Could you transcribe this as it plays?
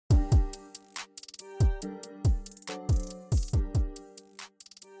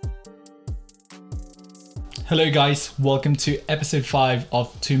Hello guys, welcome to episode 5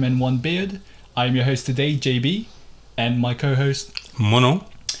 of Two Men One Beard. I'm your host today, JB, and my co-host Mono.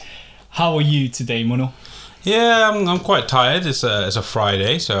 How are you today, Mono? Yeah, I'm quite tired. It's a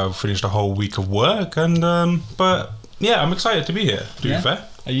Friday, so I've finished a whole week of work, and but yeah, I'm excited to be here. To be fair,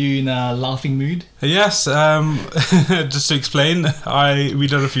 are you in a laughing mood? Yes. Just to explain, we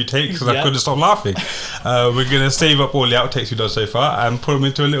done a few takes because I couldn't stop laughing. We're gonna save up all the outtakes we've done so far and put them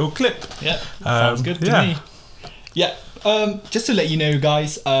into a little clip. Yeah, sounds good to me. Yeah. Just to let you know,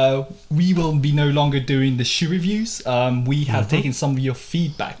 guys, we will be no longer doing the shoe reviews. We have taken some of your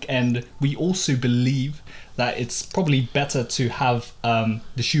feedback, and we also believe that it's probably better to have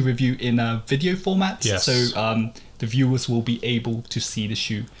the shoe review in a video format. Yes. So the viewers will be able to see the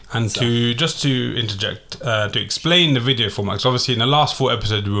shoe. And to interject, to explain the video format, because obviously in the last 4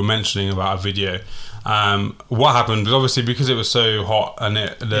 episodes we were mentioning about a video. What happened was obviously because it was so hot and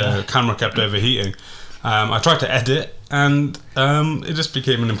the camera kept overheating. I tried to edit and it just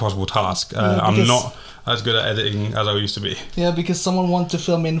became an impossible task. I'm not as good at editing as I used to be. Yeah, because someone wanted to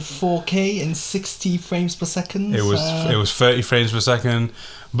film in 4K and 60 frames per second. It was 30 frames per second,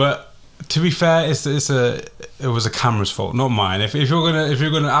 but to be fair, it was a camera's fault, not mine. If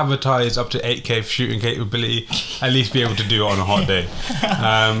you're gonna advertise up to 8K shooting capability, at least be able to do it on a hot day.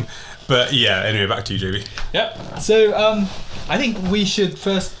 But yeah, anyway, back to you, JB. Yep. So I think we should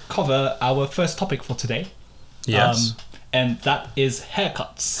first cover our first topic for today. Yes. And that is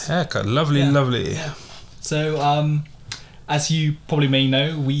haircuts. Haircut, lovely. Yeah. So as you probably may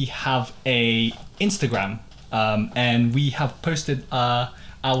know, we have a Instagram, and we have posted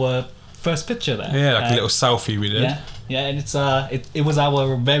our first picture there. Yeah, like a little selfie we did. Yeah, and it's it was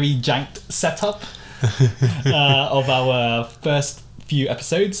our very janked setup of our first few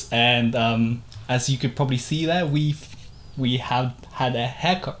episodes, and as you could probably see there, we have had a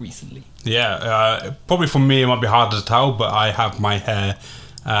haircut recently. Yeah, probably for me it might be harder to tell, but I have my hair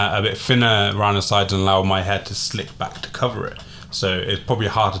a bit thinner around the sides and allow my hair to slick back to cover it. So it's probably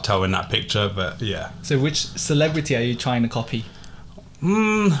hard to tell in that picture, but yeah. So which celebrity are you trying to copy?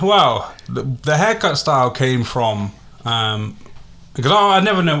 Well, the haircut style came from because I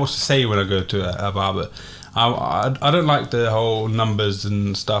never know what to say when I go to a barber. I don't like the whole numbers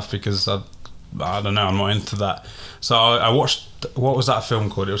and stuff because I don't know, I'm not into that. So I watched, what was that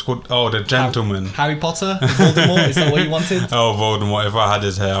film called? It was called The Gentleman. Harry Potter? Voldemort? Is that what you wanted? Oh, Voldemort. If I had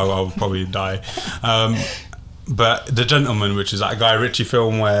his hair, I would probably die. But The Gentleman, which is that Guy Ritchie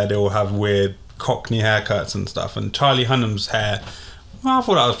film where they all have weird Cockney haircuts and stuff, and Charlie Hunnam's hair, well, I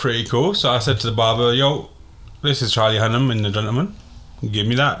thought that was pretty cool. So I said to the barber, yo, this is Charlie Hunnam in The Gentleman. Give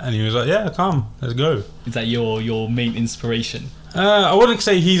me that. And he was like, yeah, come, let's go. Is that your main inspiration? I wouldn't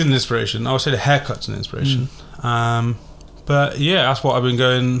say he's an inspiration. I would say the haircut's an inspiration. But yeah, that's what I've been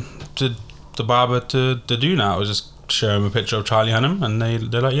going to the barber to do now. I just show him a picture of Charlie Hunnam, and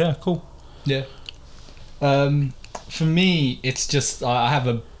they're like, yeah, cool. Yeah. For me, it's just I have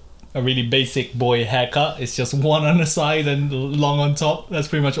a really basic boy haircut. It's just one on the side and long on top. That's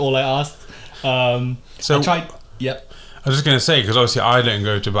pretty much all I asked. So I tried. Yep. I was just going to say, because obviously I don't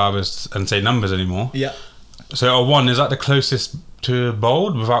go to barbers and say numbers anymore. Yeah. So a 1, is that the closest to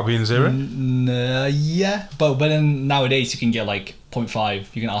bald without being 0? Yeah, but then nowadays you can get like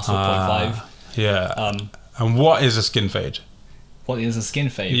 0.5. You can ask for 0.5. Yeah. And what is a skin fade? What is a skin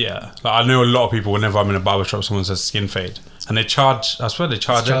fade? Yeah. Like, I know a lot of people, whenever I'm in a barber shop, someone says skin fade. And they charge, I swear they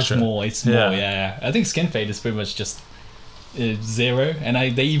charge extra. More. It's more, yeah. I think skin fade is pretty much just 0.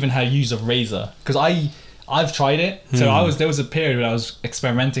 And they even use a razor. Because I've tried it. So there was a period where I was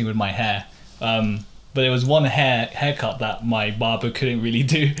experimenting with my hair. But there was one haircut that my barber couldn't really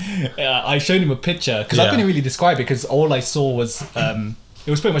do. I showed him a picture because I couldn't really describe it because all I saw was it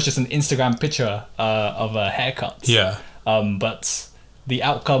was pretty much just an Instagram picture of a haircut. Yeah. But the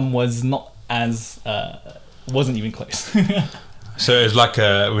outcome was not as wasn't even close. So it's like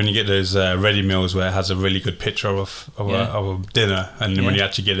when you get those ready meals where it has a really good picture of a dinner, and then when you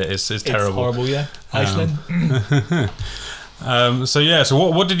actually get it, it's terrible. It's horrible, yeah. Iceland. So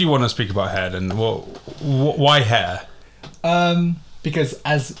what did you want to speak about hair then? Why hair? Because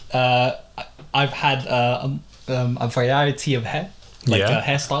as I've had a variety of hair,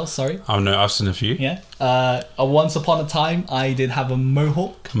 hairstyles. Sorry. Oh no, I've seen a few. Yeah. Once upon a time, I did have a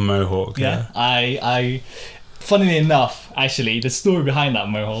mohawk. Yeah. I funnily enough, actually, the story behind that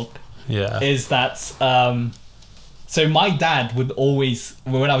mohawk is that so my dad would always,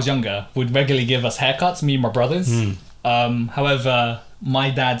 when I was younger, would regularly give us haircuts, me and my brothers. However,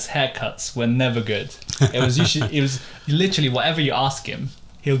 my dad's haircuts were never good. It was literally whatever you ask him,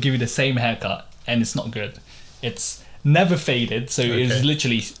 he'll give you the same haircut, and it's not good. It's never faded, so it was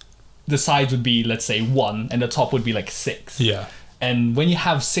literally the sides would be, let's say, 1, and the top would be like 6. Yeah. And when you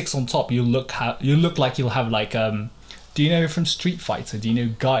have 6 on top, you look like you'll have like do you know from Street Fighter? Do you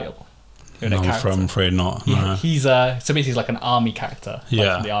know Guile? No, I'm afraid not. No. He's so basically he's like an army character.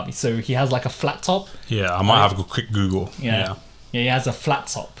 Like from the army. So he has like a flat top. Yeah, I might have a quick Google. Yeah, he has a flat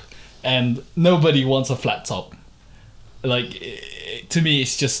top, and nobody wants a flat top. Like to me,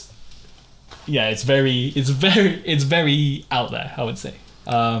 it's just it's very out there, I would say.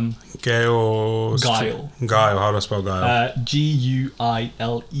 Guile. How do I spell Guile?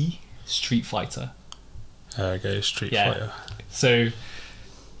 Guile. Street Fighter. Okay, Street Fighter. So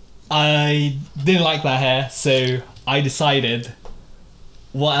I didn't like that hair, so I decided,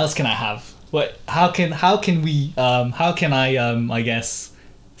 what else can I have? How can I I guess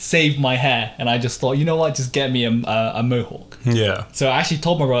save my hair? And I just thought, you know what, just get me a mohawk. Yeah. So I actually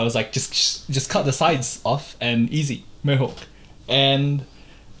told my brother, I was like, just cut the sides off and easy mohawk. And to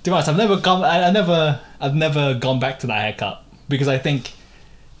be honest, I've never gone back to that haircut, because I think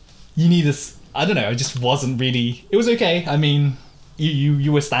you need this. I don't know. It just wasn't really. It was okay. I mean,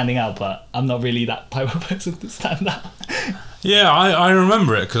 you were standing out, but I'm not really that type of person to stand out. Yeah, I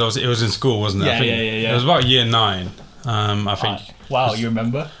remember it because it was in school, wasn't it? Yeah, I think yeah. It was about year 9. I think. Wow, you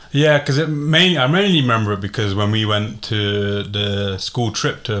remember? Yeah, because I mainly remember it because when we went to the school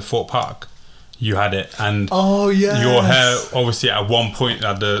trip to Fort Park, you had it, and your hair obviously at one point,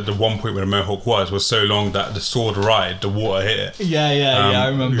 at the one point where the mohawk was so long that the sword ride, the water hit it. I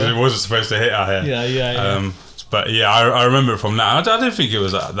remember. Because it wasn't supposed to hit our hair. Yeah. But yeah, I remember it from that. I didn't think it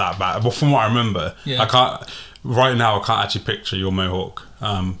was that bad, but from what I remember, I can't. Right now, I can't actually picture your mohawk.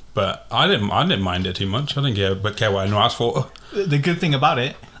 But I didn't mind it too much. I didn't care what anyone asked for. The good thing about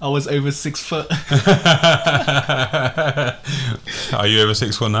it, I was over 6 foot. Are you over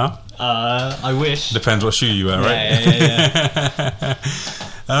 6 foot now? I wish. Depends what shoe you wear, right?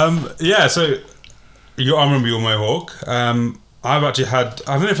 Yeah. So I remember your mohawk. I've actually had.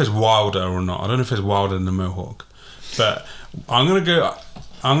 I don't know if it's wilder or not. I don't know if it's wilder than the mohawk, but I'm gonna go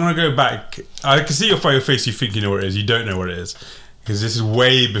back. I can see your face. You think you know what it is. You don't know what it is, because this is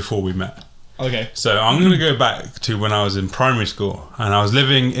way before we met. Okay. So I'm going to go back to when I was in primary school, and I was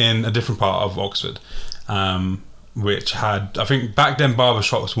living in a different part of Oxford, which had, I think back then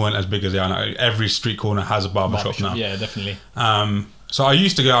barbershops weren't as big as they are now. Every street corner has a barbershop now. Yeah, definitely. So I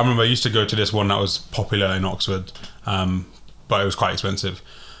remember I used to go to this one that was popular in Oxford, but it was quite expensive.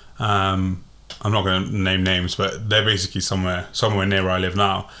 I'm not going to name names, but they're basically somewhere near where I live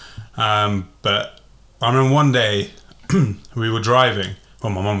now. But I remember one day we were driving,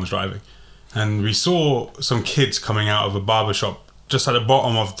 well, my mum was driving, and we saw some kids coming out of a barbershop just at the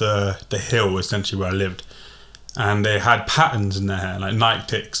bottom of the hill, essentially, where I lived. And they had patterns in their hair, like Nike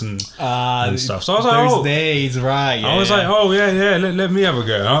ticks and stuff. So I was like, those days, right? Yeah, I was like, let me have a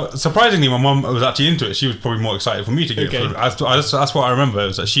go. Surprisingly, my mum was actually into it. She was probably more excited for me to get it. That's what I remember. It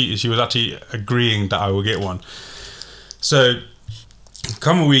was that she was actually agreeing that I would get one. So,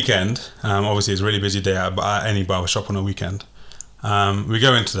 come a weekend, obviously it's a really busy day at any barbershop on a weekend. We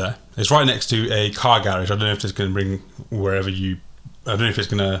go into there. It's right next to a car garage. I don't know if it's going to bring I don't know if it's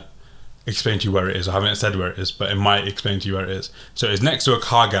going to explain to you where it is. I haven't said where it is, but it might explain to you where it is. So it's next to a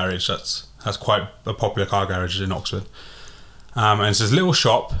car garage that's quite a popular car garage in Oxford. And it's this little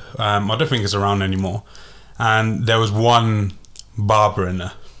shop. I don't think it's around anymore. And there was one barber in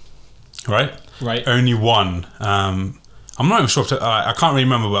there. Right? Only one. I'm not even sure if I can't really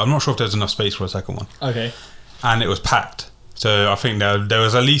remember, but I'm not sure if there's enough space for a second one. Okay. And it was packed. So I think there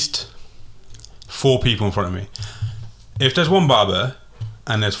was at least 4 people in front of me. If there's one barber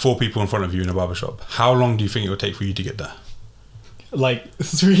and there's 4 people in front of you in a barbershop, how long do you think it would take for you to get there? Like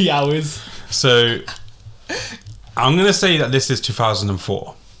 3 hours. So I'm going to say that this is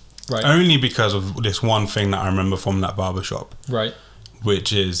 2004. Right. Only because of this one thing that I remember from that barbershop. Right.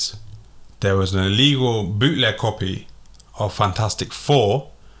 Which is there was an illegal bootleg copy of Fantastic Four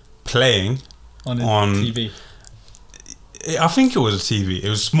playing on TV. I think it was a TV. It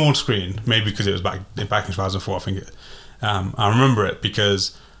was a small screen, maybe because it was back in 2004. I think I remember it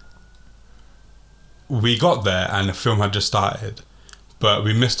because we got there and the film had just started, but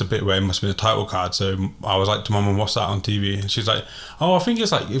we missed a bit where it must have been a title card. So I was like to my mum, "What's that on TV?" And she's like, "Oh, I think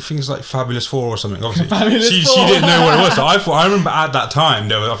it's like Fabulous Four or something." Obviously, she didn't know what it was. So I remember at that time I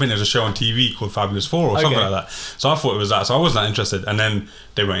think there was a show on TV called Fabulous Four or something like that. So I thought it was that. So I wasn't that interested. And then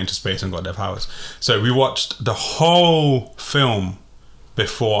they went into space and got their powers. So we watched the whole film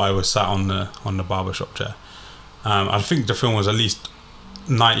before I was sat on the barbershop chair. I think the film was at least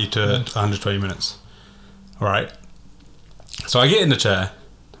 90 to 120 minutes. Right. So I get in the chair.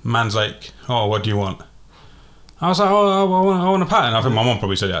 Man's like, "Oh, what do you want?" I was like, oh, I want a pattern. I think my mom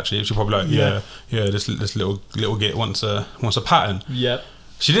probably said it actually. She probably like, yeah, this little git wants a pattern. Yep.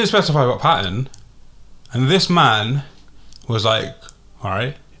 She didn't specify what pattern, and this man was like, all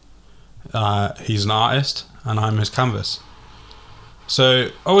right, he's an artist, and I'm his canvas. So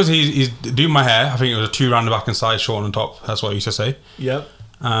obviously he's doing my hair. I think it was a 2 round the back and side, short on the top. That's what he used to say. Yep.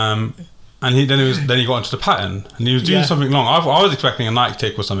 And he got into the pattern, and he was doing something long. I was expecting a night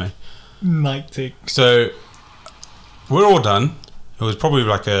tick or something. Night tick. So we're all done. It was probably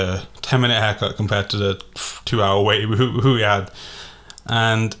like a 10-minute haircut compared to the 2-hour wait who we had.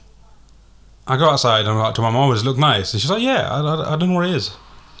 And I go outside and I'm like to my mom, does it look nice? And she's like, yeah, I don't know what it is.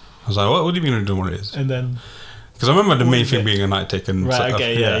 I was like, what do you mean you don't know what it is? And then... Because I remember the main thing being a night tick. And right,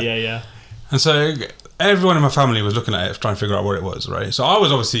 okay, yeah. And so everyone in my family was looking at it, trying to figure out what it was, right? So I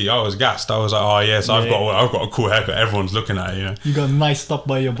was gassed. I was like, oh yes, I've got a cool haircut. Everyone's looking at it, you know. You got niced up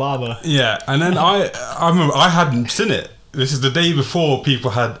by your barber. Yeah, and then I remember I hadn't seen it. This is the day before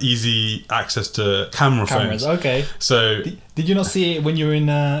people had easy access to cameras. Phones. Okay. So did you not see it when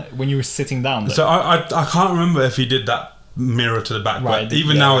you were sitting down? Though? So I can't remember if he did that mirror to the back, right, but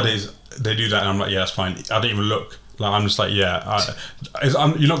even nowadays they do that, and I'm like, yeah, that's fine. I don't even look. Like I'm just like, yeah, you're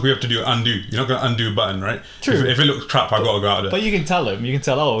not going to be able to do undo. You're not going to undo a button, right? True. If it looks crap, I've got to go out of it. But you can tell him. You can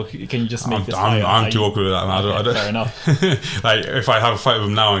tell, oh, can you just make this higher? I'm too awkward with that, man. I don't, fair enough. Like, if I have a fight with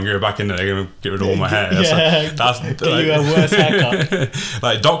them now and go back in there, they're going to get rid of all my hair. That's get you a worse haircut.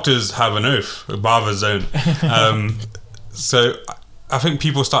 Like, doctors have an oath, barbers don't. So I think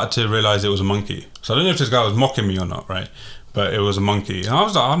people started to realise it was a monkey. So I don't know if this guy was mocking me or not, right? But it was a monkey, and I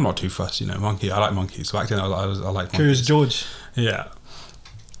was like, I'm not too fussed, you know. Monkey, I like monkeys. Back then, I like monkeys. Curious George. Yeah,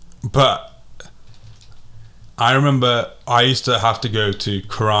 but I remember I used to have to go to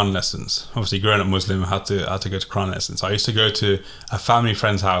Quran lessons. Obviously, growing up Muslim, I had to go to Quran lessons. I used to go to a family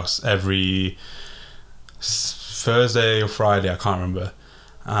friend's house every Thursday or Friday, I can't remember,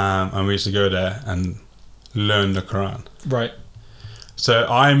 and we used to go there and learn the Quran. Right. So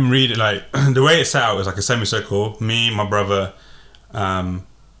I'm reading, like, the way it's set out is like a semicircle, me, my brother, and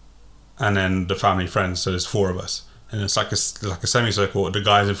then the family friends. So there's 4 of us, and it's like a semicircle with the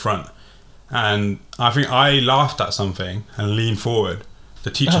guys in front. And I think I laughed at something and leaned forward. The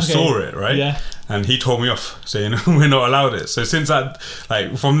teacher saw it, right? Yeah. And he told me off, saying we're not allowed it. So since that,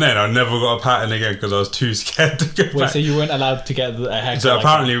 like, from then, I never got a pattern again because I was too scared to go back. So you weren't allowed to get a haircut? So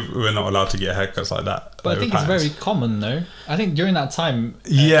apparently we're not allowed to get haircuts like that. But I think it's very common, though. I think during that time...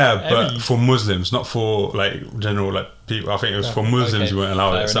 but for Muslims, not for, like, general, like, people. I think it was for Muslims who weren't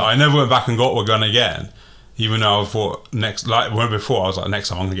allowed it. So I never went back and got a gun again. Even though I thought before I was like, next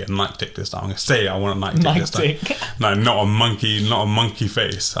time I'm gonna get a night tick this time. I'm gonna say I want a night tick this time. No, not a monkey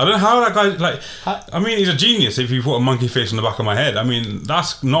face. I don't know how that guy, like, I mean, he's a genius if you put a monkey face on the back of my head. I mean,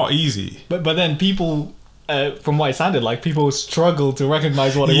 that's not easy. But then people, from what it sounded like, people struggle to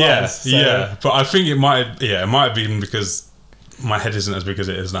recognize what it was. So. Yeah, but I think it might have been because my head isn't as big as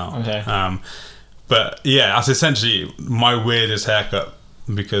it is now. Okay. But yeah, that's essentially my weirdest haircut,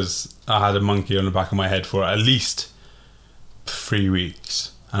 because I had a monkey on the back of my head for at least 3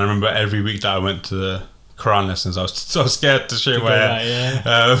 weeks. And I remember every week that I went to the Quran lessons, I was so scared to shave my hair.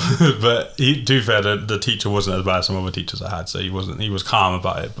 But to be fair, the teacher wasn't as bad as some other teachers I had, so he was calm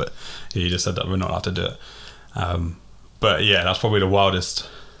about it, but he just said that we're not allowed to do it. But yeah, that's probably the wildest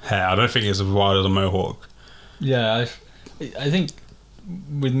hair. I don't think it's as wild as a mohawk. Yeah, I think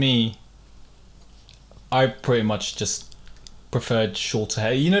with me, I pretty much just preferred shorter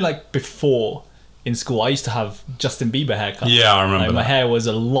hair. You know, like before in school, I used to have Justin Bieber haircut. Yeah, I remember. Like, my hair was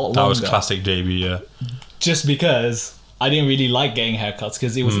a lot longer. That was classic JB, yeah. Just because I didn't really like getting haircuts,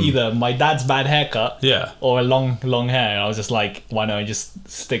 because it was either my dad's bad haircut, or a long hair. And I was just like, why don't I just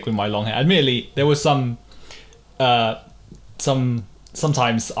stick with my long hair? Admittedly, there was sometimes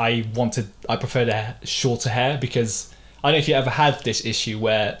I preferred a shorter hair, because I don't know if you ever had this issue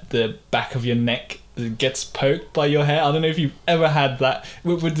where the back of your neck gets poked by your hair. I don't know if you've ever had that.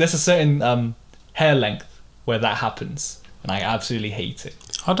 There's a certain hair length where that happens, and I absolutely hate it.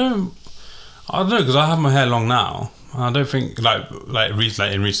 I don't know, because I have my hair long now. I don't think like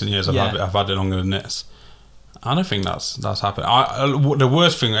in recent years I've had it longer than this. I don't think that's happened. The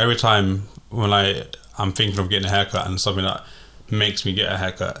worst thing every time when I'm thinking of getting a haircut, and something that makes me get a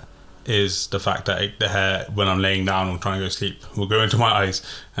haircut, is the fact that the hair, when I'm laying down or trying to go to sleep, will go into my eyes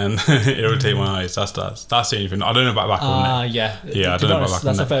and irritate my eyes. That's the only thing. I don't know about back of the neck. Yeah. I don't know about back of the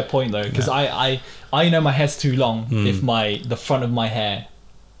neck. That's a fair point, though, because I know my hair's too long if the front of my hair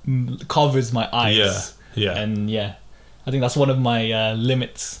covers my eyes. Yeah. And I think that's one of my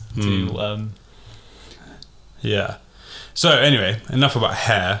limits to. Yeah. So anyway, enough about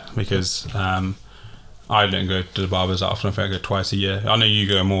hair, because I don't go to the barbers that often. I think I go twice a year. I know you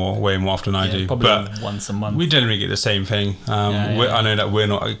go way more often than I do. Probably but once a month. we generally get the same thing. I know that we're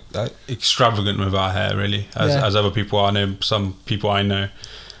not extravagant with our hair, really, as other people. I know some people I know.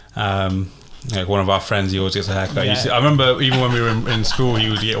 Like one of our friends, he always gets a haircut. I remember even when we were in school, he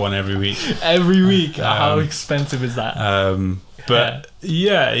would get one every week. Every week? How expensive is that?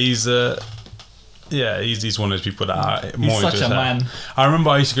 He's one of those people that are more He's into such a man. I remember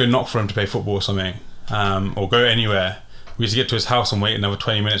I used to go knock for him to play football or something, or go anywhere. We used to get to his house and wait another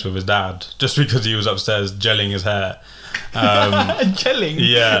 20 minutes with his dad, just because he was upstairs gelling his hair. Gelling?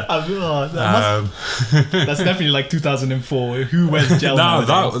 Yeah. That's definitely like 2004. Who wears gel nowadays?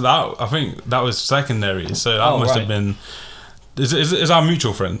 I think that was secondary, so that must have been... Is our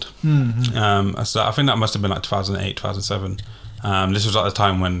mutual friend. Mm-hmm. So I think that must have been like 2008, 2007. This was at the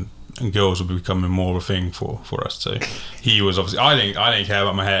time when girls were becoming more of a thing for us. So he was obviously... I didn't care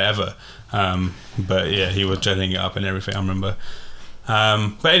about my hair ever. But yeah, he was gelling it up and everything, I remember.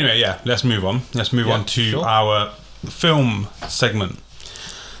 But anyway, yeah, let's move on. Let's move on to our film segment.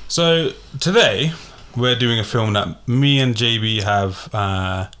 So today we're doing a film that me and JB have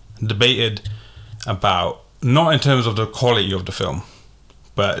debated about, not in terms of the quality of the film,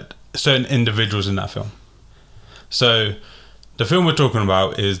 but certain individuals in that film. So the film we're talking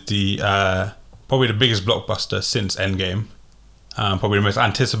about is the probably the biggest blockbuster since Endgame. Probably the most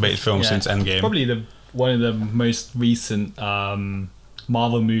anticipated film since Endgame. Probably one of the most recent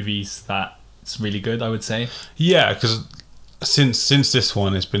Marvel movies that's really good, I would say. Yeah, because since this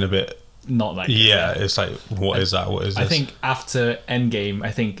one, it's been a bit not that good. Yeah, it's like, what is that? What is this? I think after Endgame,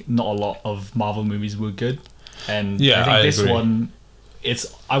 I think not a lot of Marvel movies were good, and yeah, I think this agree. one,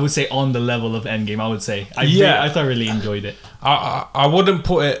 it's, I would say, on the level of Endgame. I would say, I thoroughly enjoyed it. I wouldn't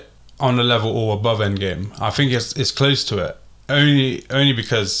put it on the level or above Endgame. I think it's close to it. Only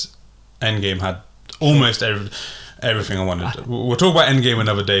because Endgame had almost everything I wanted. We'll talk about Endgame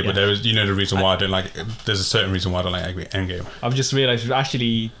another day, but there is, the reason why I don't like it. There's a certain reason why I don't like Endgame. I've just realised we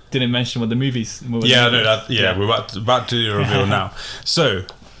actually didn't mention what the movies were. We're about to reveal now. So,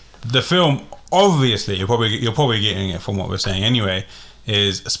 the film, obviously, you're probably getting it from what we're saying anyway,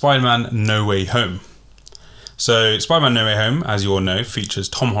 is Spider-Man No Way Home. So, Spider-Man No Way Home, as you all know, features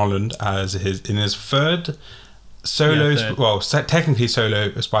Tom Holland as in his third technically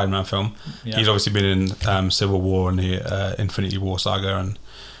solo Spider-Man film. He's obviously been in Civil War and the Infinity War saga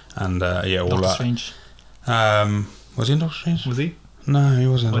and all Doctor that. Strange. Was he in Doctor Strange? Was he? No, he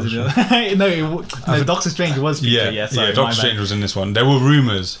wasn't. No, Doctor Strange was featured. Doctor Strange was in this one. There were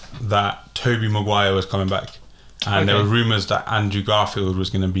rumours that Tobey Maguire was coming back, and there were rumours that Andrew Garfield was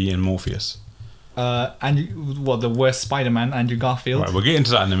going to be in Morpheus. The worst Spider-Man, Andrew Garfield. Right, we'll get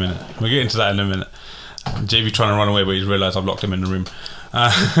into that in a minute. JB trying to run away, but he's realised I've locked him in the room.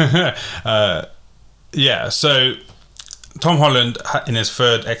 So Tom Holland in his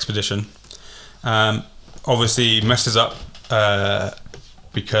third expedition obviously messes up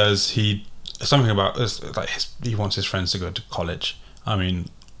because he wants his friends to go to college. I mean,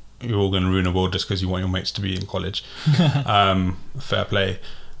 you're all going to ruin the world just because you want your mates to be in college. Fair play.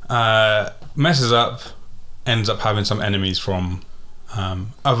 Messes up, ends up having some enemies from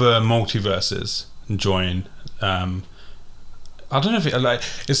other multiverses join. I don't know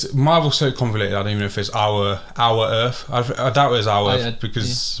if it's Marvel's so convoluted. I don't even know if it's our Earth. I doubt it's our Earth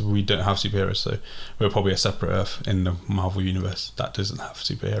because we don't have superheroes. So we're probably a separate Earth in the Marvel universe that doesn't have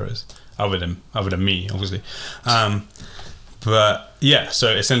superheroes other than me, obviously. But yeah,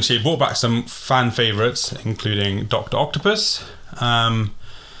 so essentially it brought back some fan favorites, including Dr. Octopus, Green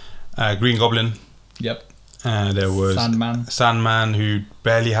Goblin. Yep. There was Sandman, who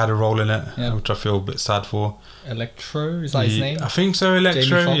barely had a role in it, which I feel a bit sad for. Electro, is that his name? I think so,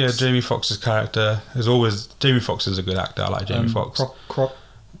 Electro. Jamie Foxx's character. Jamie Foxx is a good actor. I like Jamie Foxx. Croc.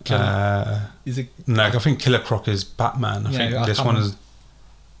 Is it? No, I think Killer Croc is Batman. I think this one is.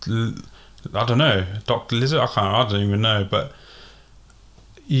 I don't know, Dr. Lizard. I don't even know, but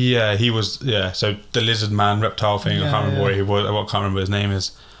yeah, he was. Yeah, so the Lizard Man reptile thing. I can't remember what he was. I can't remember his name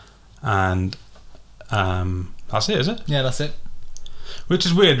is, and. That's it, is it? Yeah, that's it. Which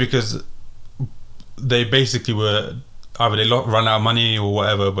is weird because they basically were either they run out of money or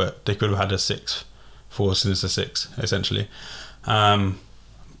whatever, but they could have had a sixth for Sinister Six, essentially.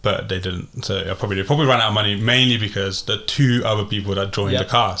 But they didn't. So they probably ran out of money mainly because the two other people that joined the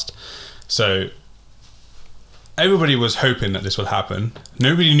cast. So everybody was hoping that this would happen.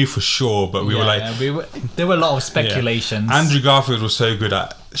 Nobody knew for sure, but we were like, there were a lot of speculations. Yeah. Andrew Garfield was so good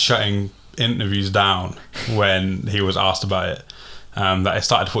at shutting interviews down when he was asked about it, that it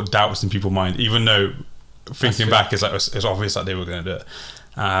started to put doubts in people's mind, even though thinking back it's obvious that they were going to do it.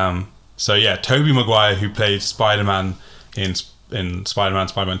 So yeah, Tobey Maguire, who played Spider-Man in Spider-Man,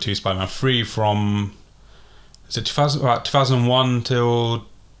 Spider-Man 2, Spider-Man 3 from, is it 2001 till,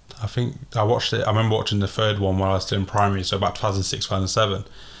 I think I remember watching the third one while I was still in primary, so about 2006, 2007.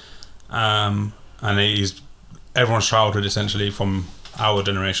 And he's everyone's childhood essentially from our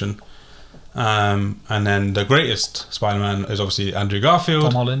generation. And then the greatest Spider-Man is obviously Andrew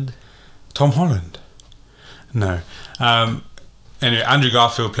Garfield. Tom Holland? No. Anyway, Andrew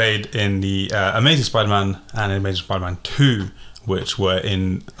Garfield played in the Amazing Spider-Man and Amazing Spider-Man 2, which were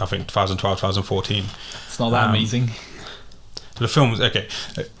in, I think, 2012, 2014. It's not that amazing. The films, okay,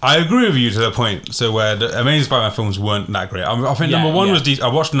 I agree with you to the point. So where the Amazing Spider-Man films weren't that great. I think number one was I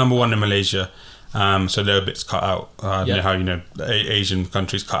watched number one in Malaysia, so there were bits cut out. You know how Asian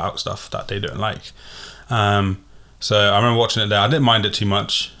countries cut out stuff that they don't like. So I remember watching it there. I didn't mind it too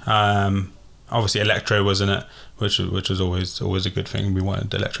much. Obviously, Electro was in it, which was always a good thing. We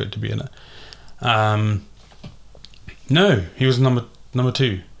wanted Electro to be in it. No, he was number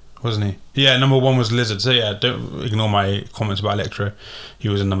two, wasn't he? Yeah, number one was Lizard. So yeah, don't ignore my comments about Electro. He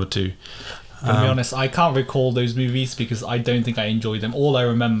was in number two. To be honest, I can't recall those movies because I don't think I enjoyed them. All I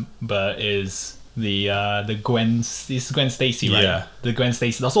remember is the Gwen Stacy, right? Yeah. The Gwen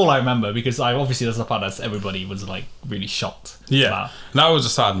Stacy. That's all I remember because obviously that's the part that everybody was like really shocked. Yeah, about. That was a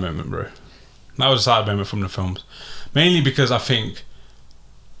sad moment, bro. That was a sad moment from the films, mainly because I think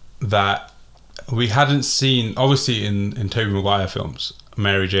that we hadn't seen, obviously in Tobey Maguire films,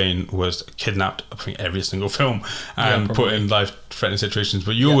 Mary Jane was kidnapped, I think, every single film and put in life-threatening situations.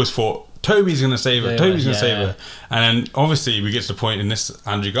 But you always thought, Toby's going to save her, Toby's going to save her. And then obviously we get to the point in this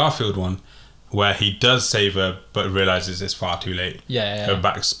Andrew Garfield one where he does save her but realises it's far too late. Her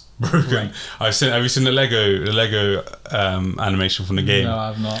back's broken. Right. Have you seen the Lego animation from the game? No,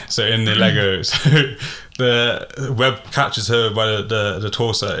 I've not. So in the Lego, so the web catches her by the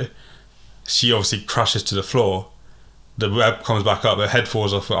torso. She obviously crashes to the floor. The web comes back up, her head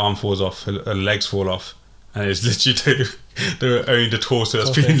falls off, her arm falls off, her legs fall off, and it's literally only the torso that's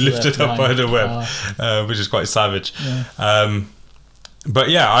being lifted up by the web, which is quite savage. But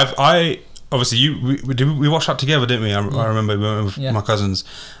yeah, I obviously we watched that together, didn't we? I remember we went with my cousins.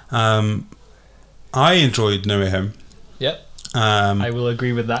 I enjoyed No Way Home. Yep. I will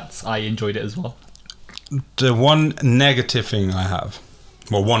agree with that. I enjoyed it as well. The one negative thing I have,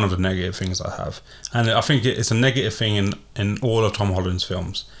 well, one of the negative things I have, and I think it's a negative thing in all of Tom Holland's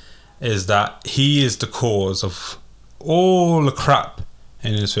films, is that he is the cause of all the crap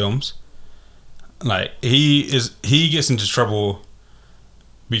in his films. Like he gets into trouble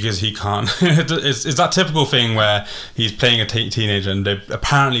because he can't. It's that typical thing where he's playing a teenager, and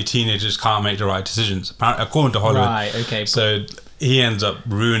apparently teenagers can't make the right decisions, according to Hollywood. Right. Okay. So he ends up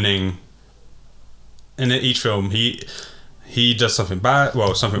ruining. In each film, he does something bad,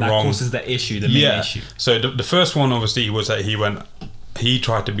 something wrong. That causes the issue, the main issue. So the first one obviously was that he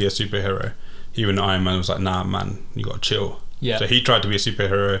tried to be a superhero. Even Iron Man was like, nah man, you gotta chill. Yeah. So he tried to be a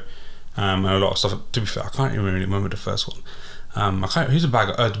superhero, and a lot of stuff. To be fair, I can't even really remember the first one. Who's the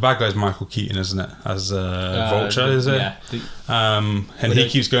bad guy? The bad guy is Michael Keaton, isn't it? As Vulture, is it? Yeah. And he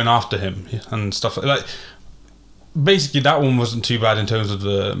keeps going after him and stuff like. Basically, that one wasn't too bad in terms of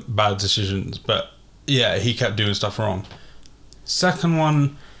the bad decisions, but yeah, he kept doing stuff wrong. Second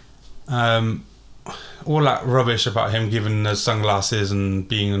one, all that rubbish about him giving the sunglasses and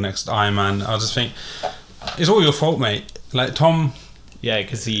being the next Iron Man. I just think it's all your fault, mate. Like Tom. Yeah,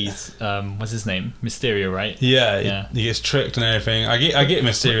 because he's what's his name? Mysterio, right? Yeah. He gets tricked and everything. I get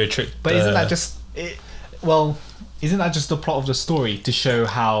Mysterio tricked. But isn't that just isn't that just the plot of the story to show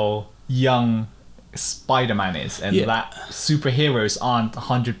how young Spider-Man is, and that superheroes aren't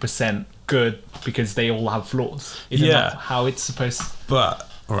 100% good because they all have flaws? Isn't that how it's supposed to? But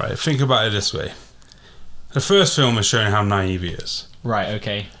alright, think about it this way. The first film is showing how naive he is. Right,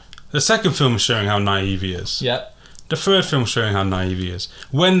 okay. The second film is showing how naive he is. Yep. The third film is showing how naive he is.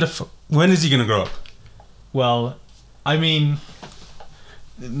 When is he going to grow up? Well, I mean,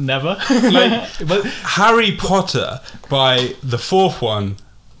 never. But Harry Potter, by the fourth one,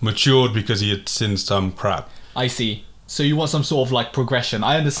 matured because he had seen some crap. I see. So you want some sort of like progression.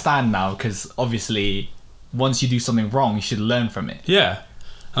 I understand now, because obviously once you do something wrong, you should learn from it. Yeah.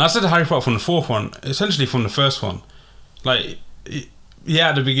 And I said Harry Potter from the fourth one, essentially from the first one. Like,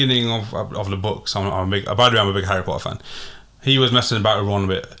 at the beginning of the books, by the way, I'm a big Harry Potter fan. He was messing about with Ron a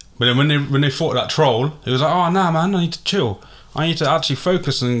bit. But then when they fought that troll, it was like, oh, nah, man, I need to chill. I need to actually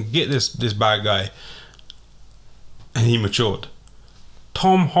focus and get this bad guy. And he matured.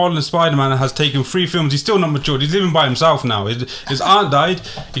 Tom Holland Spider-Man has taken 3 films. He's still not matured. He's living by himself now. His aunt died.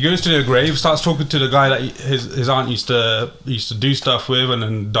 He goes to the grave, starts talking to the guy that his aunt used to do stuff with, and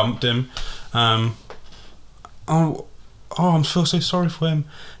then dumped him. I feel so sorry for him.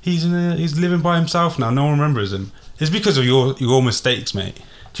 He's living by himself now. No one remembers him. It's because of your mistakes, mate.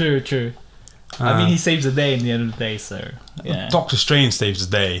 True. I mean, he saves the day in the end of the day, so yeah. Doctor Strange saves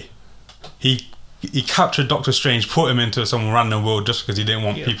the day. He captured Doctor Strange, put him into some random world just because he didn't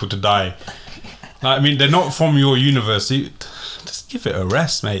want people to die. Like, I mean, they're not from your universe. Just give it a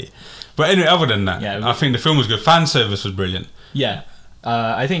rest, mate. But anyway, other than that, I think the film was good. Fan service was brilliant. Yeah,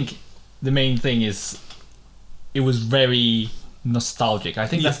 I think the main thing is it was very nostalgic. I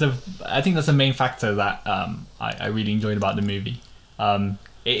think that's the main factor that I really enjoyed about the movie.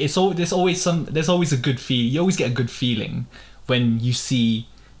 There's always a good feel. You always get a good feeling when you see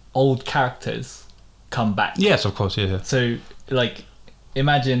old characters come back. Yes, of course, yeah. So, like,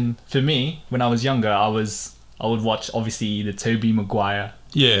 imagine for me when I was younger, I would watch obviously the Tobey Maguire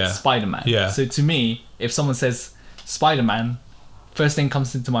Spider-Man. Yeah. So to me, if someone says Spider-Man, first thing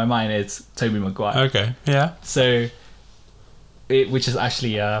comes into my mind is Tobey Maguire. Okay. Yeah. So, which is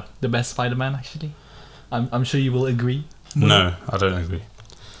actually the best Spider-Man. Actually, I'm sure you will agree. No, I don't agree.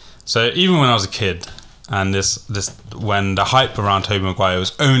 So even when I was a kid, and when the hype around Tobey Maguire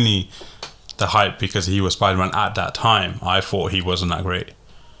was only the hype because he was Spider-Man at that time, I thought he wasn't that great.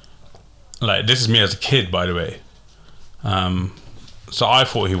 Like, this is me as a kid, by the way. So I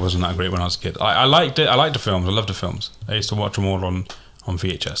thought he wasn't that great when I was a kid. I liked it. I liked the films. I loved the films. I used to watch them all on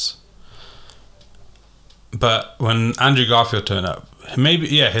VHS. But when Andrew Garfield turned up,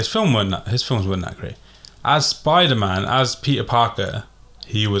 his films weren't that great. As Spider-Man, as Peter Parker,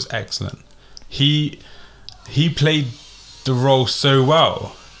 he was excellent. He played the role so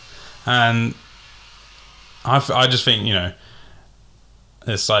well, and I just think, you know,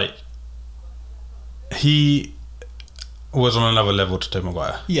 it's like he was on another level to Tobey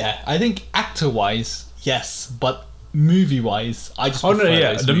Maguire. Yeah, I think actor-wise, yes, but movie-wise, I just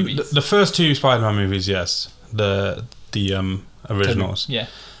prefer those movies. The first 2 Spider-Man movies, yes, the originals. Yeah.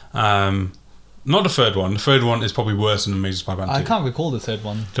 Not the third one. The third one is probably worse than Amazing Spider-Man 2. I can't recall the third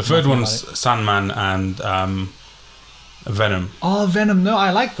one. The third one's Sandman and Venom. Oh, Venom! No, I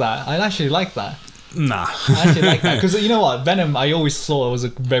like that. I actually like that. Nah. I actually like that because, you know what, Venom, I always thought it was a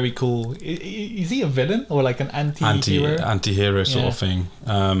very cool. Is he a villain or like an anti-hero? Anti-hero sort of thing.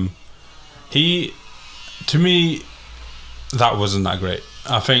 To me, that wasn't that great.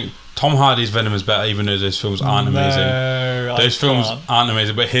 I think Tom Hardy's Venom is better, even though those films aren't amazing. Those films aren't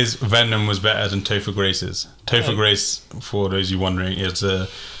amazing, but his Venom was better than Topher Grace's. Topher Grace, for those of you wondering, is the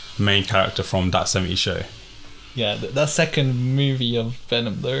main character from That 70s Show. Yeah, that second movie of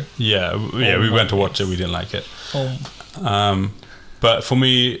Venom, though. Yeah, we went to watch it. We didn't like it. But for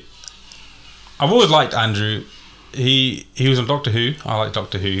me, I've always liked Andrew. He was on Doctor Who. I like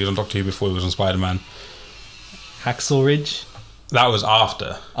Doctor Who. He was on Doctor Who before he was on Spider-Man. Hacksaw Ridge. That was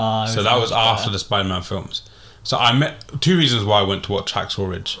after. That was after the Spider-Man films. So I met 2 reasons why I went to watch Hacksaw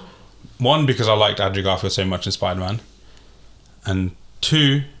Ridge. 1, because I liked Andrew Garfield so much in Spider-Man, and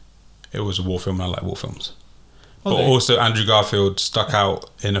 2, it was a war film and I like war films. Okay. But also Andrew Garfield stuck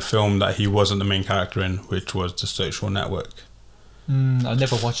out in a film that he wasn't the main character in, which was The Social Network. I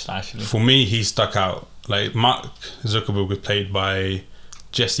never watched that, actually. For me, he stuck out. Like, Mark Zuckerberg was played by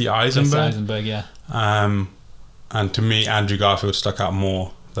Jesse Eisenberg. Jesse Eisenberg, yeah. And to me, Andrew Garfield stuck out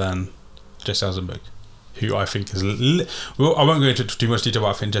more than Jesse Eisenberg, who I think is... well, I won't go into too much detail, but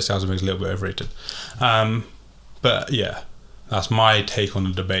I think Jesse Eisenberg is a little bit overrated. But yeah, that's my take on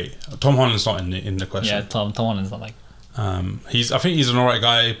the debate. Tom Holland's not in the question. Yeah, Tom Holland's not like... I think he's an alright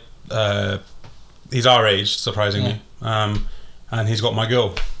guy. He's our age, surprisingly. Yeah. And he's got my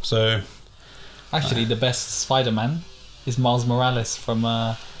girl, so... Actually, the best Spider-Man is Miles Morales from...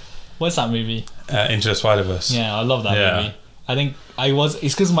 what's that movie? Into the Spider-Verse. Yeah, I love that movie. I think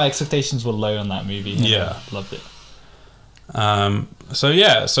it's because my expectations were low on that movie. Yeah. I loved it.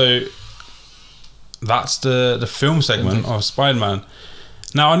 So that's the film segment of Spider-Man.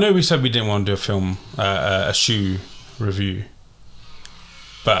 Now, I know we said we didn't want to do a film, a shoe review,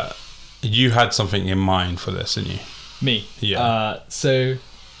 but you had something in mind for this, didn't you? Me? Yeah. So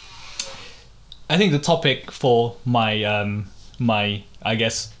I think the topic for my my, I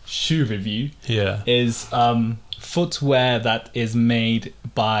guess, shoe review is footwear that is made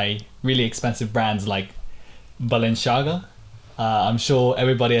by really expensive brands like Balenciaga. I'm sure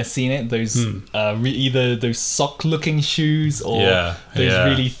everybody has seen it. Those either those sock looking shoes or those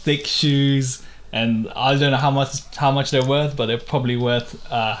really thick shoes, and I don't know how much they're worth, but they're probably worth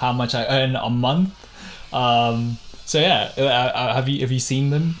how much I earn a month. So yeah, have you seen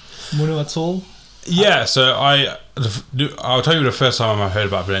them, Muno, at all? Yeah, so I'll tell you the first time I heard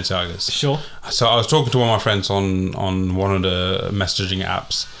about Balenciagas. Sure. So I was talking to one of my friends on one of the messaging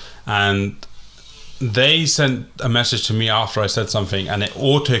apps, and they sent a message to me after I said something, and it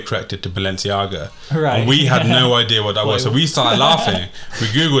auto-corrected to Balenciaga. Right. And we had no idea what that was, so we started laughing. We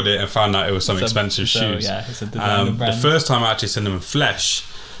Googled it and found out it was some expensive shoes. Yeah, it's a designer brand. The first time I actually seen them in flesh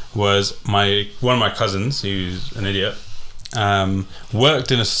was one of my cousins, who's an idiot,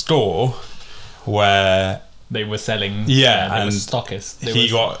 worked in a store where they were selling. Yeah, they and were stockists. He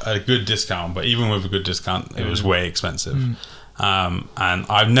got a good discount, but even with a good discount, it was way expensive. And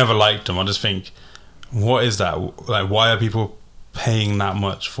I've never liked them. I just think, what is that? Like, why are people paying that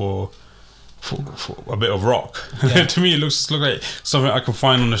much for a bit of rock? Yeah. To me, it looks like something I can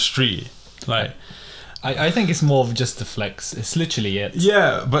find on the street. Like, I think it's more of just a flex. It's literally it.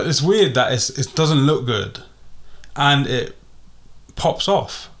 Yeah, but it's weird that it doesn't look good, and it pops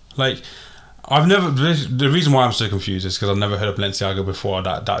off. Like, I've never. The reason why I'm so confused is because I've never heard of Balenciaga before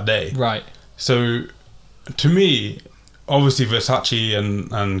that day. Right. So, to me, obviously Versace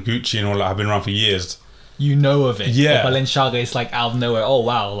and Gucci and all that have been around for years. You know of it. Yeah. But Balenciaga is like out of nowhere. Oh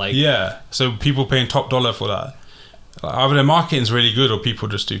wow! Like, yeah. So people paying top dollar for that. Like, either their marketing's really good or people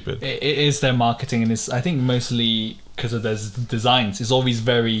are just stupid. it is their marketing, and it's, I think, mostly because of their designs. It's always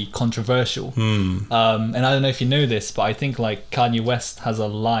very controversial. And I don't know if you know this, but I think like Kanye West has a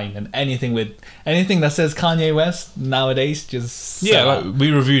line, and anything that says Kanye West nowadays just like,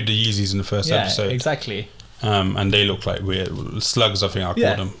 we reviewed the Yeezys in the first episode. Yeah, exactly. And they look like weird slugs, I think I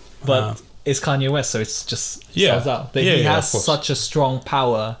called them. But it's Kanye West, so it's just Yeah. sells out. Yeah, He yeah, has of course. such a strong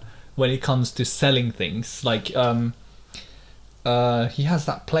power when it comes to selling things. Like he has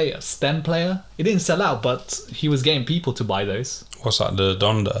that STEM player. It didn't sell out, but he was getting people to buy those. What's that? The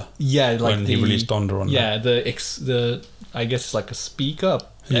Donda. Yeah, like When he released Donda on yeah, the I guess it's like a speaker.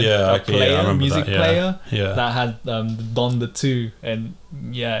 Yeah, a okay, player, I remember music that, yeah. player Yeah. that had the Donda 2, and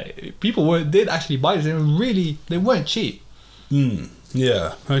yeah, people did actually buy this. And they weren't cheap.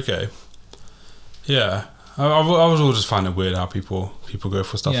 Yeah. Okay. Yeah. I was always just find it weird how people go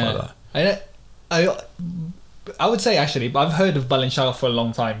for stuff like that. I would say actually, I've heard of Balenciaga for a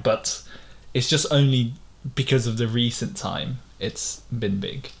long time, but it's just only because of the recent time it's been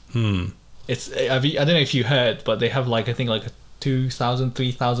big. It's I don't know if you heard, but they have like I think like a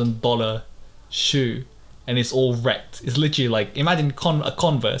 $2,000-$3,000 shoe, and it's all wrecked. It's literally like, imagine a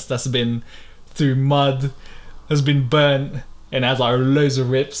Converse that's been through mud, has been burnt, and has like loads of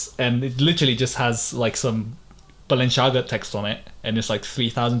rips, and it literally just has like some Balenciaga text on it, and it's like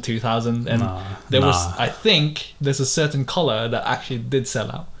 3,000, 2,000, and I think there's a certain color that actually did sell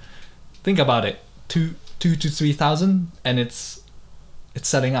out. Think about it, 2 to 3,000, and it's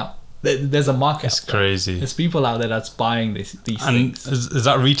selling out. There's a market. It's crazy. There's people out there that's buying these And things. is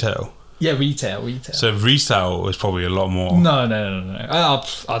that retail? Yeah, retail. So resale is probably a lot more. No.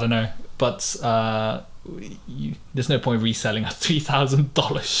 I don't know, but there's no point reselling a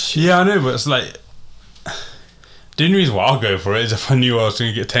 $3,000 shoe. Yeah, I know, but it's like, the only reason why I'll go for it is if I knew I was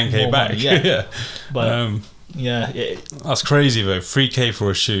going to get 10k More back. money, yeah. Yeah. But yeah, That's crazy though. 3k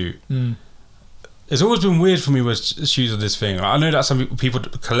for a shoe. It's always been weird for me with shoes of this thing. I know that some people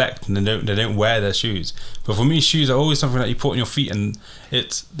collect and they don't wear their shoes, but for me, shoes are always something that you put on your feet and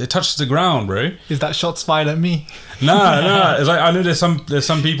it touches the ground, bro. is that shots fired at me? No. It's like, I know there's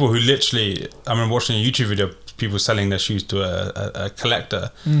some people who literally, I remember watching a YouTube video, people selling their shoes to a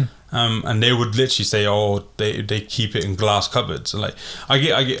collector, and they would literally say, oh, they keep it in glass cupboards. And like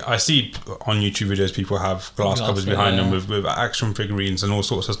I see on YouTube videos people have glass cupboards behind them with action figurines and all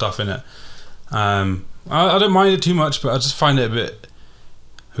sorts of stuff in it. I don't mind it too much, but I just find it a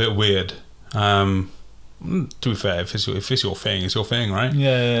bit weird. To be fair, if it's your thing, it's your thing, right?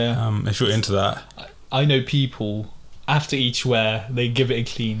 Yeah. If you're into that. I know people, after each wear, they give it a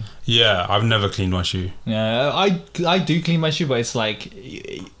clean. Yeah, I've never cleaned my shoe. Yeah, I do clean my shoe, but it's like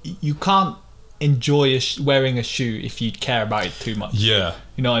you can't enjoy wearing a shoe if you care about it too much. Yeah.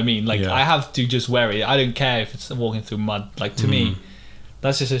 You know what I mean? Like, Yeah. I have to just wear it. I don't care if it's walking through mud. Like, to me,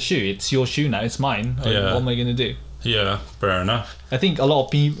 that's just a shoe. It's your shoe now. It's mine. Yeah. What am I going to do? Yeah, fair enough. I think a lot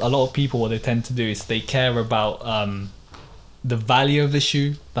of people, what they tend to do is they care about the value of the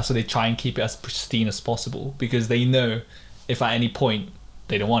shoe. That's why they try and keep it as pristine as possible, because they know if at any point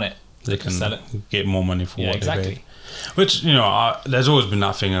they don't want it, They can sell it. get more money for what they exactly. paid. Which, you know, there's always been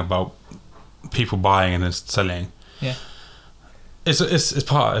that thing about people buying and then selling. Yeah. It's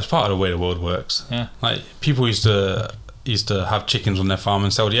part of the way the world works. Yeah. Like, people used to have chickens on their farm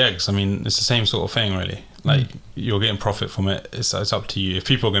and sell the eggs. I mean, it's the same sort of thing, really. Like, you're getting profit from it. It's up to you. If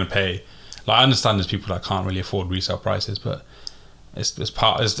people are going to pay Like, I understand there's people that can't really afford resale prices, but it's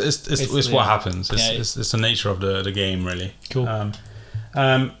what happens. It's the nature of the game, really. Cool.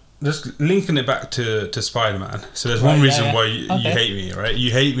 Just linking it back to Spider-Man. So there's one reason why you hate me, right?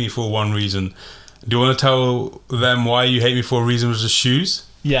 You hate me for one reason. Do you want to tell them why you hate me for a reason? Was the shoes?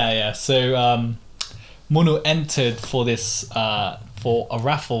 Yeah. So Mono entered for this for a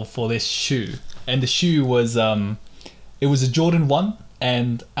raffle for this shoe, and the shoe was it was a Jordan 1,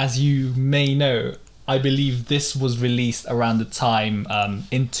 and as you may know, I believe this was released around the time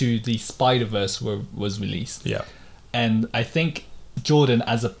Into the Spider-Verse was released. Yeah. And I think Jordan,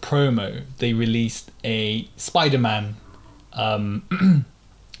 as a promo, they released a Spider-Man themed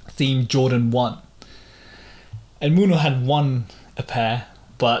Jordan 1. And Muno had won a pair,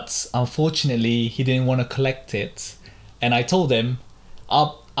 but unfortunately he didn't want to collect it. And I told him,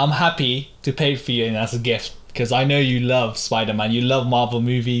 I'm happy to pay for you as a gift, because I know you love Spider-Man, you love Marvel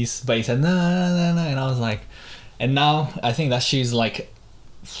movies. But he said, no. And I was like, and now I think that shoe's like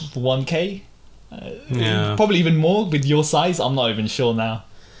 1K. Probably even more with your size. I'm not even sure now.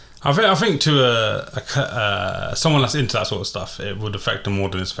 I think to someone that's into that sort of stuff, it would affect them more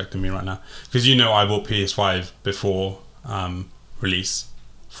than it's affecting me right now. Because I bought PS5 before release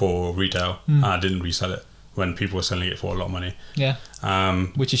for retail. And I didn't resell it when people were selling it for a lot of money. Yeah.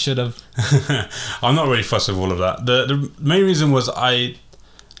 Which you should have. I'm not really fussed with all of that. The main reason was I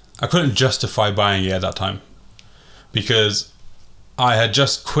couldn't justify buying it at that time, because I had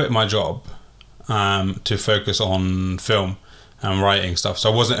just quit my job to focus on film and writing stuff.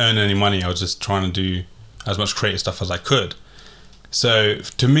 So I wasn't earning any money. I was just trying to do as much creative stuff as I could. So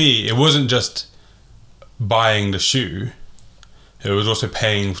to me, it wasn't just buying the shoe. It was also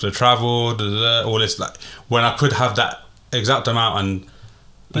paying for the travel, all this. Like, when I could have that exact amount and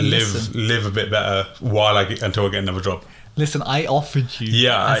live a bit better until I get another job. Listen, I offered you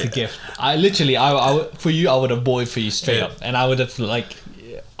as a gift. I literally, for you, I would have bought it for you straight up, and I would have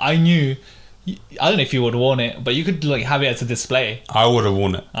I knew. I don't know if you would have worn it, but you could have it as a display. I would have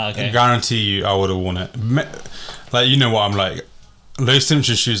worn it. Okay. I guarantee you, I would have worn it. Like, you know what I'm like. Those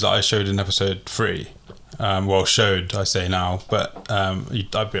Simpsons shoes that I showed in episode 3, showed, I say now, but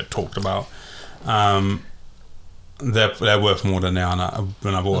I've talked about. They're worth more than they are now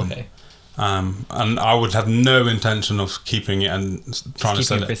when I bought them. And I would have no intention of keeping it and trying to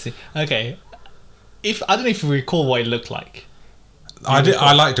sell it. Okay. I don't know if you recall what it looked like.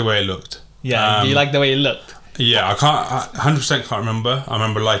 I liked the way it looked. Yeah, you like the way it looked? Yeah, I 100% can't remember. I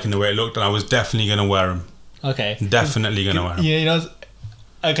remember liking the way it looked, and I was definitely going to wear them. Okay. Definitely going to wear them. Yeah,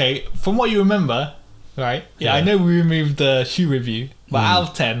 okay, from what you remember, right? Yeah, I know we removed the shoe review, but out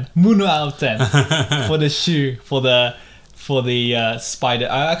of 10, Muno out of 10 for the shoe, for the Spider.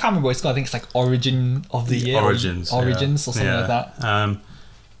 I can't remember what it's called. I think it's like Origin of the Year. Origins or something like that.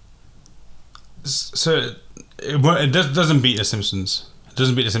 So it doesn't beat The Simpsons. It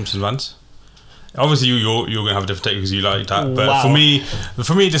doesn't beat The Simpsons once. Obviously, you're gonna have a different take because you like that. But for me,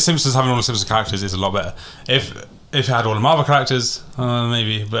 The Simpsons, having all the Simpsons characters is a lot better. If it had all the Marvel characters,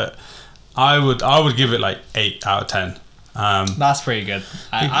 maybe. But I would give it like 8 out of 10. That's pretty good.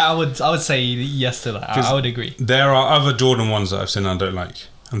 I would say yes to that. I would agree. There are other Jordan ones that I've seen and I don't like,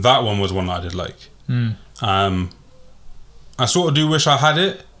 and that one was one that I did like. I sort of do wish I had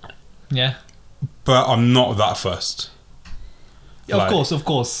it. Yeah. But I'm not that fussed. Yeah, of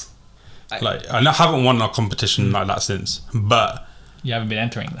course. I haven't won a competition like that since, but you haven't been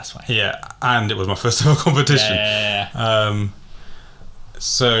entering. That's why. Yeah, and it was my first ever competition. Yeah.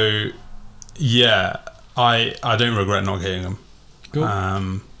 So, yeah, I don't regret not getting them. Cool.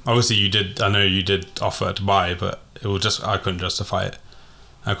 Obviously, you did. I know you did offer to buy, but it was just I couldn't justify it.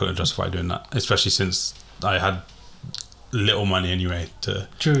 I couldn't justify doing that, especially since I had little money anyway.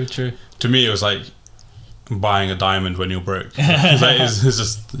 True. To me, it was like buying a diamond when you're broke. It's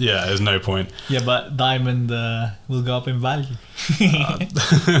just there's no point. Yeah, but diamond will go up in value.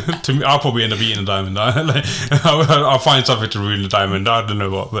 To me, I'll probably end up eating a diamond. I'll find something to ruin the diamond. I don't know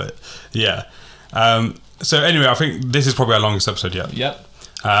what, but yeah. So anyway, I think this is probably our longest episode yet. Yep.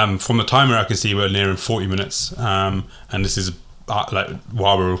 From the timer, I can see we're nearing 40 minutes. And this is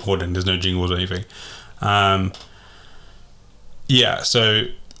while we're recording. There's no jingles or anything. So.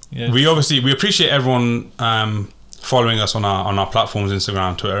 Yeah. We appreciate everyone following us on our platforms,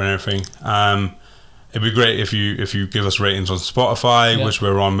 Instagram, Twitter, and everything. It'd be great if you give us ratings on Spotify, which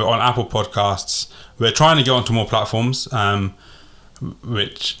we're on. We're on Apple Podcasts. We're trying to get onto more platforms,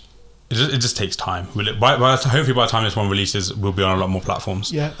 which it just takes time. Hopefully, by the time this one releases, we'll be on a lot more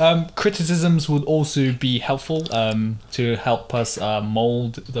platforms. Yeah. Criticisms would also be helpful to help us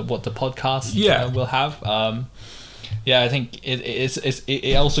mold what the podcast will have. I think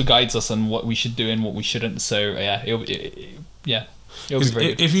it also guides us on what we should do and what we shouldn't. So it'll be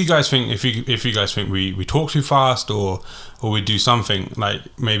very good. If you guys think we talk too fast or we do something like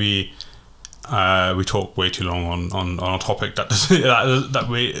maybe we talk way too long on a topic that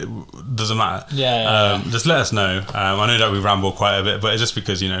doesn't matter. Just let us know. I know that we ramble quite a bit, but it's just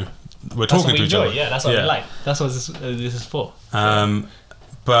because we're talking to each other. Yeah, that's what we like. That's what this is for.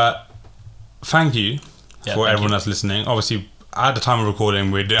 But thank you for everyone that's listening. Obviously, at the time of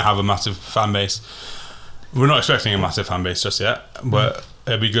recording, we didn't have a massive fan base. We're not expecting a massive fan base just yet, but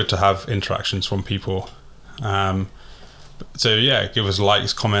it'd be good to have interactions from people. So give us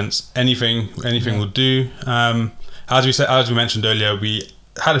likes, comments, anything will do. As we mentioned earlier, we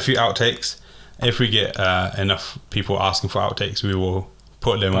had a few outtakes. If we get enough people asking for outtakes, we will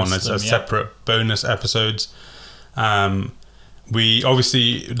put them on as separate bonus episodes. We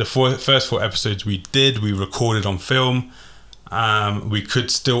obviously the first 4 episodes we recorded on film. We could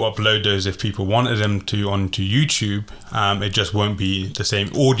still upload those if people wanted them to onto YouTube. It just won't be the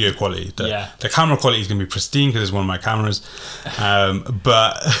same audio quality. The camera quality is going to be pristine because it's one of my cameras,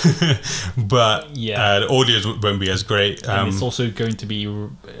 but the audio won't be as great. And it's also going to be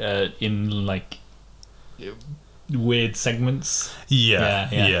in like weird segments.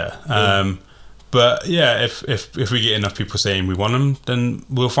 But if we get enough people saying we want them, then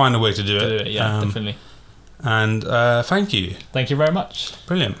we'll find a way to do it. Definitely. And thank you. Thank you very much.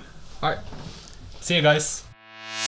 Brilliant. All right. See you guys.